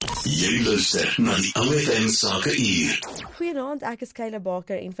Jy luister na die OFM Sakeuur. Goeienaand, ek is Kayla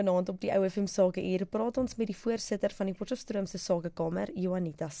Baker en vanaand op die OFM Sakeuur praat ons met die voorsitter van die Potchefstroom Sakekamer,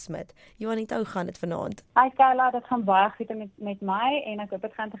 Juanita Smit. Juanita, hoe gaan dit vanaand? Hi Kayla, dit gaan baie goed met my en ek hoop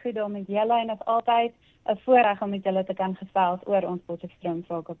dit gaan te goed met julle en dit is altyd 'n voorreg om met julle te kan gesels oor ons Potchefstroom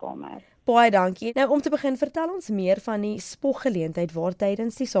Sakekamer. Baie dankie. Nou om te begin, vertel ons meer van die spoggeleentheid waar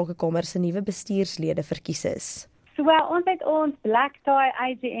tydens die Sakekamer se nuwe bestuurslede verkies is. So, ons het ons Black Tie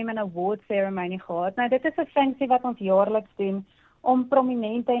AGM en Award Ceremony gehad. Nou, dit is 'n funksie wat ons jaarliks doen om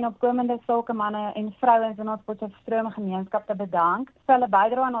prominente en opkomende sakemanne en vrouens in ons Potchefstroom gemeenskap te bedank vir hulle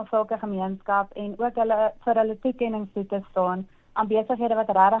bydrae aan ons sakegemeenskap en ook vir hulle toekenning toe te staan aan besighede wat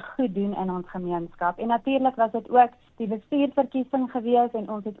regtig goed doen in ons gemeenskap. En natuurlik was dit ook die bestuurverkiesing gewees en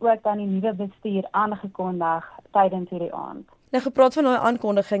ons het ook dan die nuwe bestuur aangekondig tydens hierdie aand. Nou gepraat van daai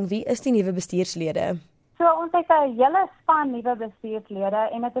aankondiging, wie is die nuwe bestuurslede? So, ons het 'n hele span nuwe bestuurslede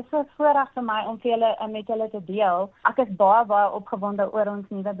en dit is so 'n voorreg vir my om met julle te deel. Ek is baie opgewonde oor ons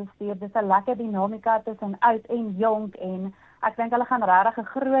nuwe bestuur. Dis 'n lekker dinamika tussen oud en jonk en ek dink hulle gaan regtig 'n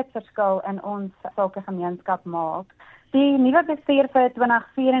groot verskil in ons sakegemeenskap maak. Die nuwe bestuur vir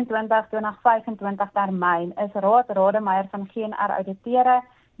 2024-2025 termyn is Raad Rademeier van GNR Auditeure,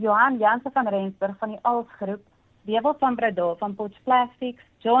 Johan Jansen van Rensburg van die ALS groep, Wewel van Breda van Potchefstroom,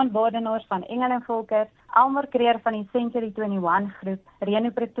 John Badenhorst van Engel en Volker, Almar Creer van die Century 21 groep, Reno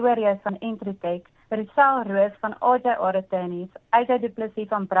Pretorius van Entrotech, Rizal Roos van AJ Attorneys, Aida Du Plessis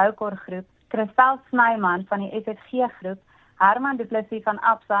van Broukor groep, Christel Snyman van die SFG groep, Herman Du Plessis van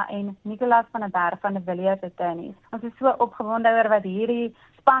Absa en Nicolas van der Berg van die Villiers Attorneys. Ons is so opgewonde oor wat hierdie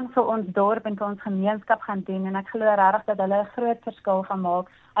span vir ons dorp en vir ons gemeenskap gaan doen en ek glo regtig dat hulle 'n groot verskil gaan maak,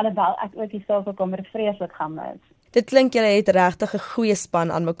 alhoewel ek ook die Sakekamer vreeslik gaan mis. Dit klink julle het regtig 'n goeie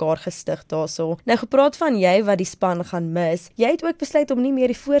span aan mekaar gestig daarso. Nou gepraat van jy wat die span gaan mis. Jy het ook besluit om nie meer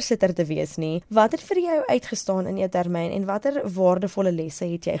die voorsitter te wees nie. Wat het vir jou uitgestaan in jou termyn en watter waardevolle lesse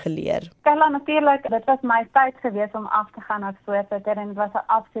het jy geleer? Kayla, natuurlik, dit was my tyd gewees om af te gaan as voorsitter en dit was 'n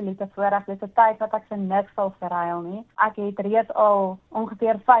absolute voorreg. Dit is 'n tyd wat ek vir niks sal verruil nie. Ek het reeds al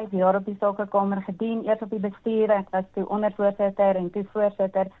ongeveer 5 jaar op die Sakekamer gedien, eers op die bestuur, ek was toe ondervoorsitter en toe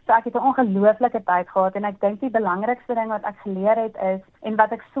voorsitter. So ek het 'n ongelooflike tyd gehad en ek dink die belangrikste ding wat ek geleer het is, en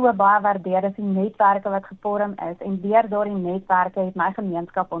wat ek so baie waardeer, is die netwerke wat gevorm is, en deur daardie netwerke het my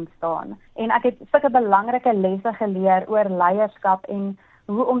gemeenskap ontstaan. En ek het sulke belangrike lesse geleer oor leierskap en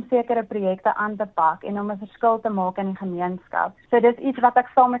hoe om sekere projekte aan te pak en om 'n verskil te maak in die gemeenskap. So dis iets wat ek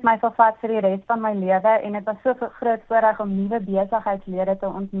saam met my sal vat vir die res van my lewe en dit was so 'n groot voorreg om nuwe besigheidslede te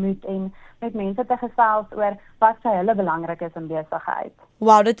ontmoet en met mense te gesels oor wat vir hulle belangrik is in besigheid.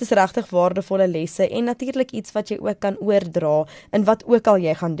 Wow, dit is regtig waardevolle lesse en natuurlik iets wat jy ook kan oordra in wat ook al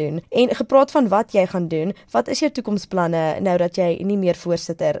jy gaan doen. En gepraat van wat jy gaan doen, wat is jou toekomsplanne nou dat jy nie meer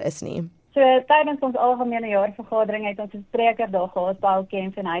voorsitter is nie? So, tydens ons algemene jaarvergadering het ons 'n spreker daar gehad, Paul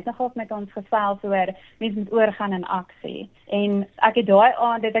Kemp, en hy het nogal met ons gesels oor mense moet oorgaan in aksie. En ek het daai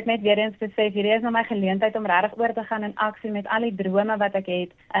aand het ek net weer eens besef, hierdie is nou my geleentheid om regtig oor te gaan in aksie met al die drome wat ek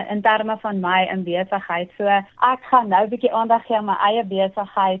het in terme van my in besigheid. So, ek gaan nou 'n bietjie aandag gee aan my eie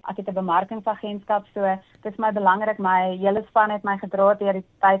besigheid. Ek het 'n bemarkingsagentskap, so dit is my belangrik, my hele span het my gedra deur die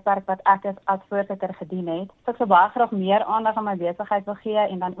tydperk wat ek as voorsitter gedien het. So ek sou baie graag meer aandag aan my besigheid wil gee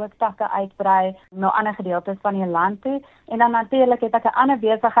en dan ook takke uitbrei na ander gedeeltes van die land toe. En dan natuurlik het ek 'n ander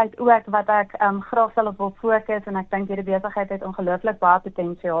besigheid ook wat ek graag sal op wil fokus en ek dink hierdie besigheid het ongelooflik baie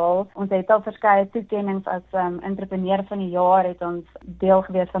potensiaal. Ons het al verskeie toekennings as entrepreneur van die jaar, het ons deel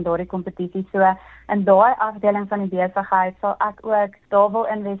gewees van daardie kompetisie. So in daai afdeling van die besigheid sal ek ook daar wil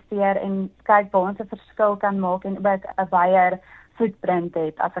investeer en kyk waar ons 'n verskil kan maak en ook 'n baie footprint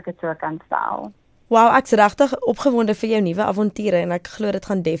het, as ek dit so kan stel. Wow, ek's regtig opgewonde vir jou nuwe avonture en ek glo dit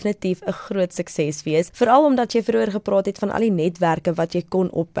gaan definitief 'n groot sukses wees, veral omdat jy vroeër gepraat het van al die netwerke wat jy kon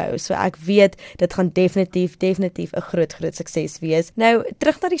opbou. So ek weet dit gaan definitief 'n groot sukses wees. Nou,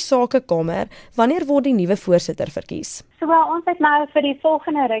 terug na die Sakekamer, wanneer word die nuwe voorsitter verkies? So, ons het nou vir die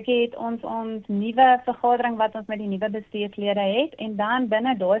volgende rukkie het ons nuwe vergadering wat ons met die nuwe bestuurslede het en dan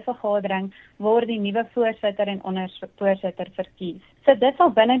binne daai vergadering word die nuwe voorsitter en ondervoorsitter verkies. So dit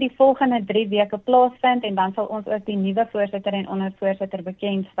sal binne die volgende 3 weke plaasvind en dan sal ons ook die nuwe voorsitter en ondervoorsitter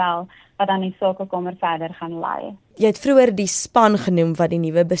bekendstel wat dan die Sakekamer verder gaan lei. Jy het vroeër die span genoem wat die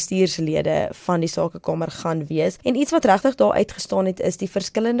nuwe bestuurslede van die Sakekamer gaan wees en iets wat regtig daar uitgestaan het is die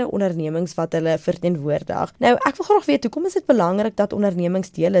verskillende ondernemings wat hulle verteenwoordig. Nou, ek wil graag weet, hoekom is dit belangrik dat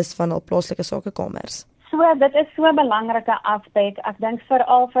ondernemings deel is van al plaaslike sakekamers? So, dit is so 'n belangrike aspek. Ek dink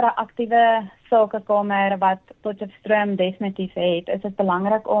veral vir 'n aktiewe sakekamer wat Potchefstroom definitief het, is dit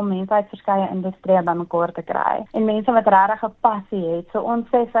belangrik om mense uit verskeie industrieë bymekaar te kry. En mense wat regtig 'n passie het. So ons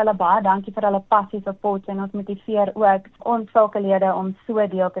sê vir hulle baie dankie vir hulle passie vir Potch en ons motiveer ook ons sakelede om so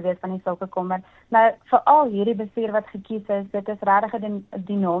deel te wees van die sakekamer. Nou, veral hierdie bestuur wat gekies is, dit is regtig 'n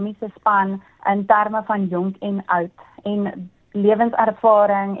dinamiese span in terme van jonk en oud. En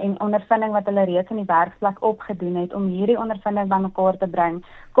lewenservaring en ondervinding wat hulle reeds in die werksplek opgedoen het om hierdie ondervinding bymekaar te bring,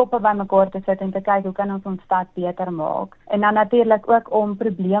 koppe bymekaar te sit en te kyk hoe kan ons stad beter maak. En dan natuurlik ook om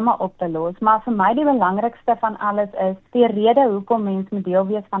probleme op te los, maar vir my die belangrikste van alles is die rede hoekom mens moet deel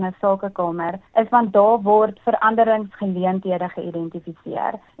wees van 'n sakekamer, is want daar word veranderingsgeleenthede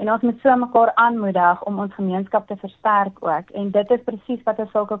geïdentifiseer. En ons moet so mekaar aanmoedig om ons gemeenskap te versterk ook. En dit is presies wat 'n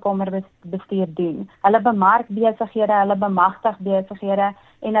sakekamer bestuur doen. Hulle bemark besighede, hulle bemagtig besighede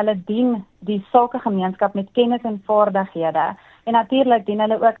en hulle dien die sakegemeenskap met kennis en vaardighede. En natuurlik dien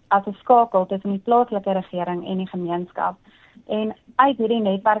hulle ook as 'n skakel tussen die plaaslike regering en die gemeenskap. En uit hierdie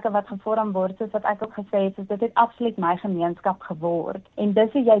netwerke wat gevorm word, soos wat ek ook gesê het, dit het absoluut my gemeenskap geword. En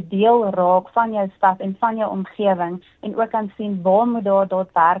dis hoe jy deel raak van jou stad en van jou omgewing en ook kan sien waar moet daar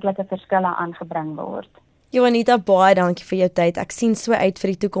daadwerklike verskille aangebring word. Juanita, baie dankie vir jou tyd. Ek sien so uit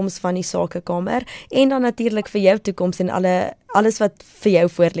vir die toekoms van die sakekamer en dan natuurlik vir jou toekoms en alles wat vir jou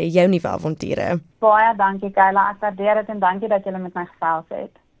voorlê, jou nuwe avonture. Baie dankie Kayla, ek waardeer dit en dankie dat jy met my gesels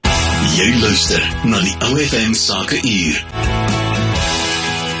het. Jy luister na die OFM Sakeuur.